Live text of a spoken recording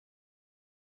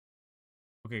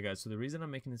Okay guys, so the reason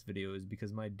I'm making this video is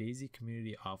because my DayZ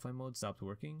community offline mode stopped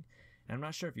working. And I'm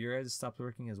not sure if your guys stopped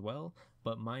working as well,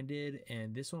 but mine did,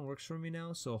 and this one works for me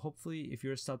now. So hopefully if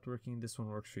yours stopped working, this one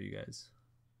works for you guys.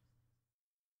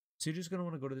 So you're just going to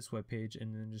want to go to this webpage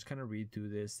and then just kind of read through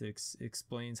this. It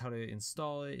explains how to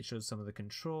install it. It shows some of the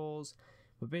controls.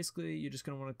 But basically, you're just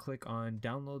going to want to click on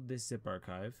download this zip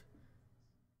archive.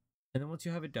 And then once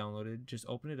you have it downloaded, just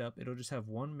open it up. It'll just have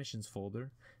one missions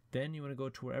folder. Then you want to go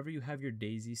to wherever you have your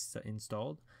DayZ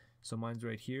installed. So mine's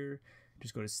right here.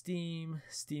 Just go to Steam,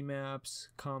 Steam Apps,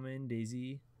 Common,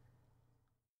 DayZ.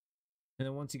 And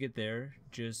then once you get there,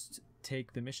 just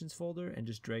take the missions folder and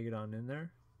just drag it on in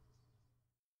there.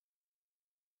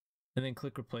 And then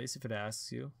click replace if it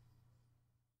asks you.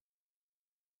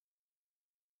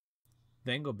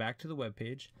 Then go back to the web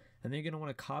page, and then you're going to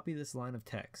want to copy this line of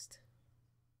text.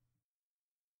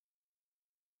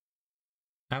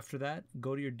 After that,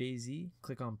 go to your DayZ,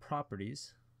 click on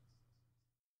Properties,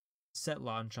 set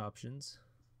launch options,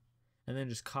 and then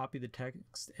just copy the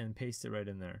text and paste it right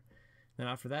in there. Then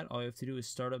after that, all you have to do is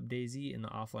start up DayZ in the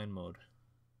offline mode.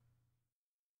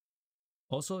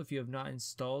 Also, if you have not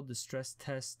installed the stress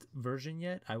test version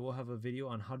yet, I will have a video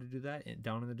on how to do that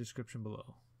down in the description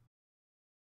below.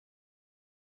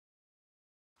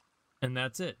 And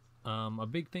that's it. A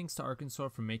big thanks to Arkansas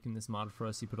for making this mod for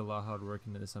us. He put a lot of hard work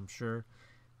into this, I'm sure.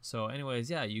 So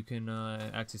anyways, yeah, you can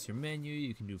access your menu,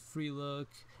 you can do free look,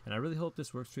 and I really hope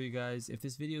this works for you guys. If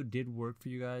this video did work for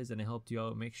you guys and it helped you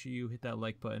out, make sure you hit that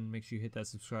like button, make sure you hit that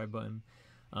subscribe button.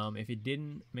 If it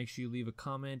didn't, make sure you leave a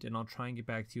comment and I'll try and get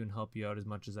back to you and help you out as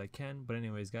much as I can. But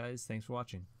anyways guys, thanks for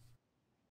watching.